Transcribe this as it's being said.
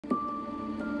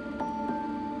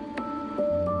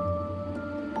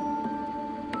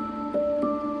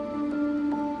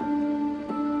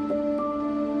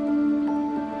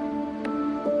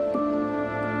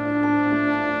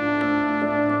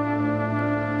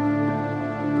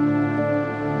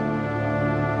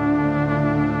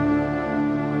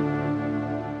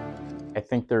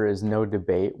think there is no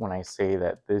debate when I say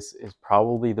that this is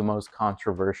probably the most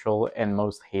controversial and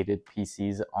most hated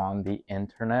PCs on the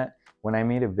internet. When I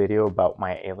made a video about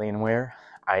my Alienware,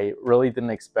 I really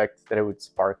didn't expect that it would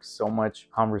spark so much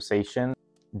conversation,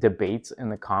 debates in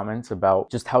the comments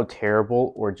about just how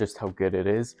terrible or just how good it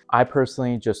is. I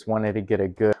personally just wanted to get a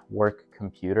good work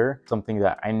computer, something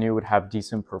that I knew would have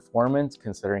decent performance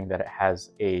considering that it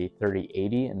has a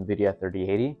 3080, NVIDIA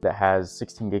 3080, that has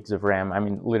 16 gigs of RAM. I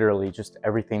mean, literally just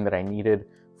everything that I needed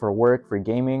for work, for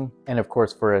gaming, and of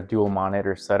course for a dual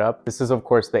monitor setup. This is of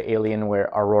course the Alienware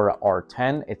Aurora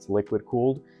R10. It's liquid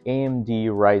cooled. AMD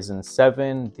Ryzen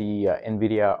 7, the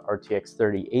NVIDIA RTX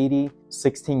 3080,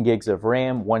 16 gigs of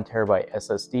RAM, 1 terabyte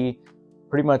SSD,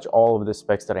 pretty much all of the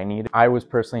specs that I need. I was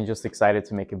personally just excited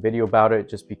to make a video about it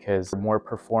just because it's a more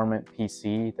performant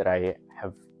PC that I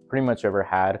have pretty much ever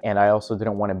had, and I also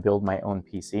didn't want to build my own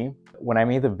PC. When I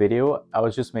made the video, I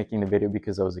was just making the video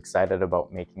because I was excited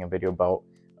about making a video about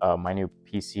my new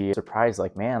PC. Surprised,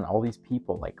 like, man, all these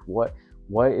people, like,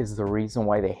 what is the reason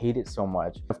why they hate it so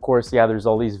much? Of course, yeah, there's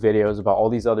all these videos about all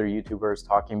these other YouTubers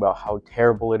talking about how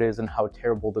terrible it is and how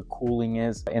terrible the cooling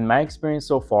is. In my experience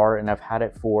so far, and I've had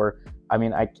it for, I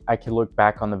mean, I can look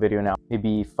back on the video now,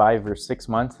 maybe 5 or 6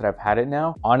 months that I've had it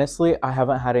now. Honestly, I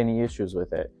haven't had any issues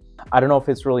with it. I don't know if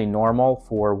it's really normal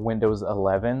for Windows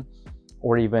 11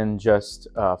 or even just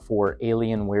for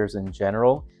Alienwares in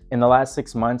general. In the last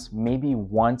 6 months, maybe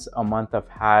once a month I've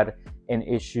had an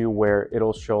issue where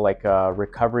it'll show like a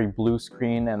recovery blue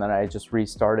screen and then I just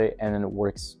restart it and then it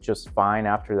works just fine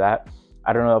after that.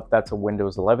 I don't know if that's a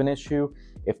Windows 11 issue,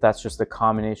 if that's just a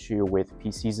common issue with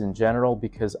PCs in general,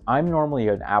 because I'm normally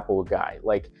an Apple guy.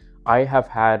 Like, I have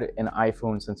had an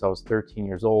iPhone since I was 13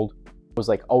 years old. I was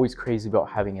like always crazy about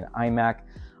having an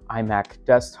iMac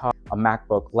desktop, a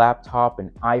MacBook laptop, an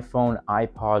iPhone,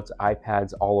 iPods,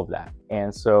 iPads, all of that.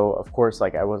 And so of course,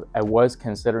 like I was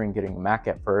considering getting a Mac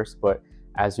at first, but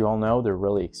as you all know, they're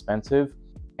really expensive.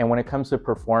 And when it comes to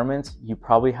performance, you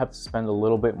probably have to spend a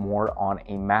little bit more on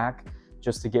a Mac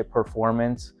just to get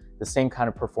performance, the same kind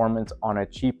of performance on a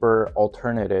cheaper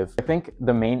alternative. I think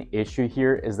the main issue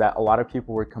here is that a lot of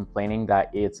people were complaining that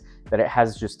it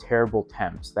has just terrible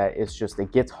temps, that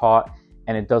it gets hot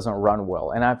and it doesn't run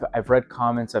well. And I've read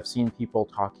comments, I've seen people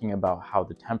talking about how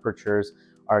the temperatures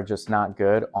are just not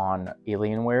good on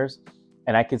Alienwares.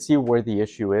 And I can see where the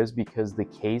issue is because the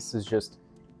case is just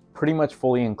pretty much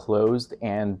fully enclosed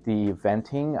and the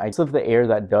venting, most of the air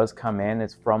that does come in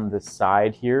is from the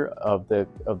side here of the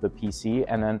PC,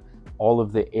 and then all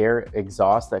of the air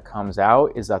exhaust that comes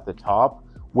out is at the top,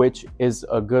 which is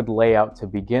a good layout to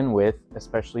begin with,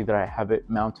 especially that I have it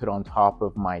mounted on top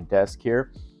of my desk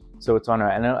here. So it's on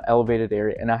an elevated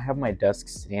area, and I have my desk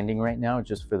standing right now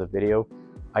just for the video.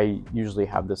 I usually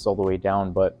have this all the way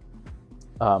down, but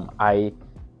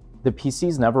the PC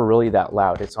is never really that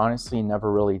loud. It's honestly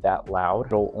never really that loud.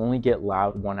 It'll only get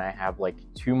loud when I have like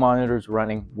 2 monitors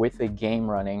running with a game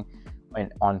running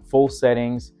and on full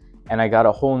settings, and I got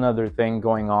a whole nother thing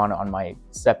going on my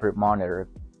separate monitor.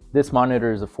 This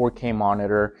monitor is a 4K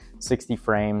monitor, 60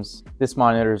 frames. This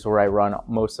monitor is where I run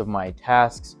most of my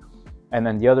tasks. And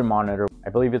then the other monitor, I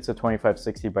believe it's a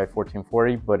 2560 by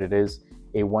 1440, but it is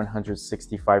a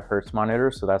 165 hertz monitor.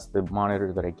 So that's the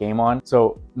monitor that I game on.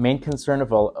 So main concern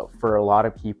for a lot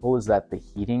of people is that the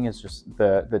heating is just,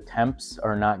 the temps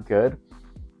are not good.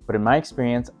 But in my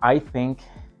experience, I think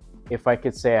if I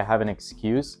could say I have an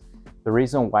excuse, the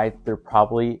reason why there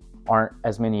probably aren't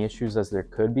as many issues as there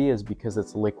could be is because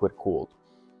it's liquid cooled.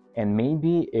 And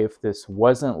maybe if this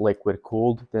wasn't liquid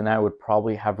cooled, then I would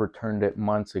probably have returned it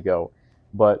months ago.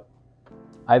 But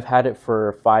I've had it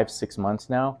for 5-6 months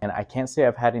now, and I can't say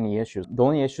I've had any issues. The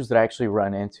only issues that I actually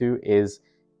run into is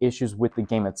issues with the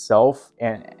game itself.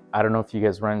 And I don't know if you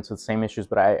guys run into the same issues,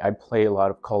 but I play a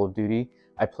lot of Call of Duty.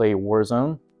 I play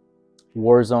Warzone.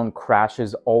 Warzone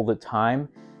crashes all the time.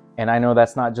 And I know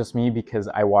that's not just me because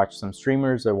I watch some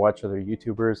streamers, I watch other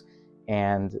YouTubers,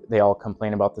 and they all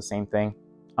complain about the same thing.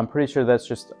 I'm pretty sure that's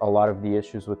just a lot of the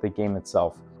issues with the game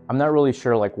itself. I'm not really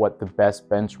sure like what the best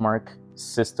benchmark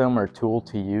system or tool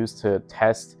to use to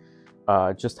test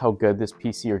just how good this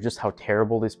PC or just how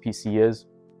terrible this PC is.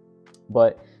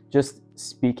 But just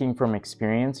speaking from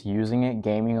experience, using it,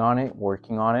 gaming on it,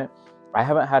 working on it, I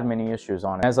haven't had many issues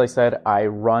on it. As I said, I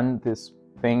run this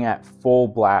thing at full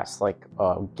blast, like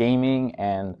gaming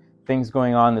and things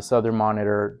going on this other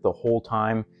monitor the whole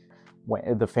time.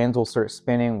 When the fans will start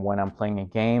spinning when I'm playing a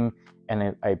game,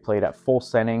 and I played at full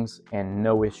settings and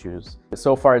no issues.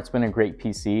 So far, it's been a great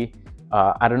PC.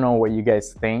 I don't know what you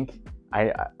guys think.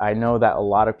 I know that a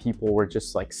lot of people were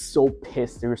just like so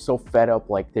pissed. They were so fed up.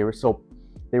 Like they were so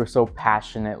they were so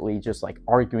passionately just like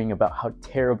arguing about how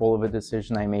terrible of a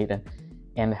decision I made,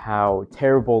 and how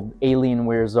terrible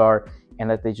Alienwares are, and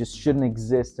that they just shouldn't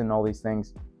exist and all these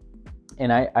things.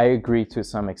 And I agree to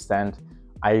some extent.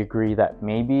 I agree that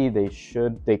maybe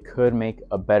they could make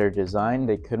a better design.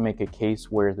 They could make a case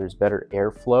where there's better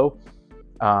airflow,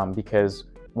 because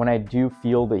when I do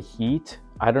feel the heat,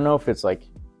 I don't know if it's like,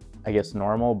 I guess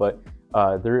normal, but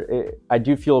I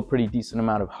do feel a pretty decent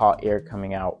amount of hot air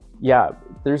coming out. Yeah,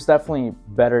 there's definitely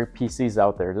better PCs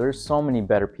out there. There's so many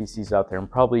better PCs out there, and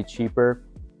probably cheaper,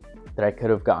 that I could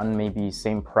have gotten maybe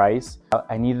same price.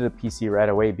 I needed a PC right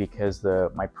away because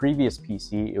my previous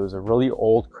PC, it was a really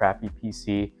old crappy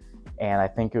PC, and I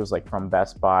think it was like from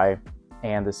Best Buy,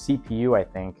 and the CPU I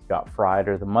think got fried,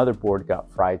 or the motherboard got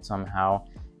fried somehow,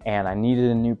 and I needed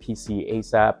a new PC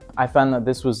ASAP. I found that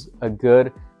this was a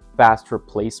good fast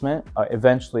replacement.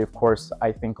 Eventually, of course,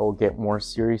 I think I'll get more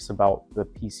serious about the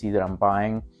PC that I'm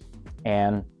buying,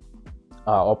 and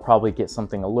I'll probably get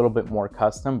something a little bit more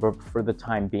custom, but for the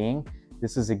time being,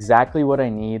 this is exactly what I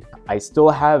need. I still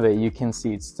have it. You can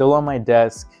see it's still on my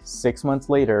desk 6 months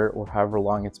later, or however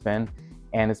long it's been,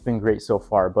 and it's been great so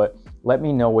far. But let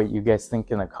me know what you guys think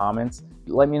in the comments.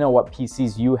 Let me know what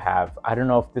PCs you have. I don't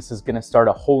know if this is gonna start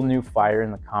a whole new fire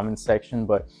in the comments section,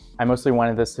 but I mostly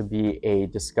wanted this to be a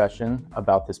discussion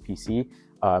about this PC.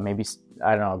 Maybe,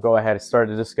 I don't know, go ahead and start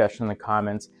a discussion in the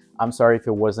comments. I'm sorry if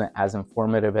it wasn't as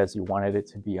informative as you wanted it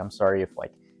to be. I'm sorry if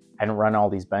like I didn't run all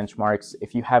these benchmarks.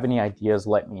 If you have any ideas,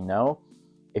 let me know.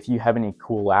 If you have any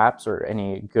cool apps or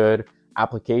any good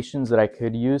applications that I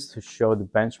could use to show the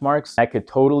benchmarks, I could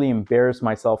totally embarrass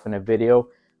myself in a video.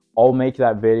 I'll make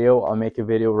that video. I'll make a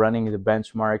video running the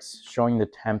benchmarks, showing the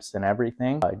temps and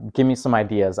everything. Give me some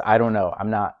ideas. I don't know. I'm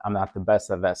not the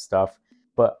best at that stuff,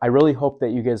 but I really hope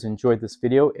that you guys enjoyed this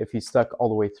video. If you stuck all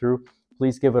the way through,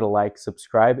 please give it a like,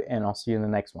 subscribe, and I'll see you in the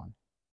next one.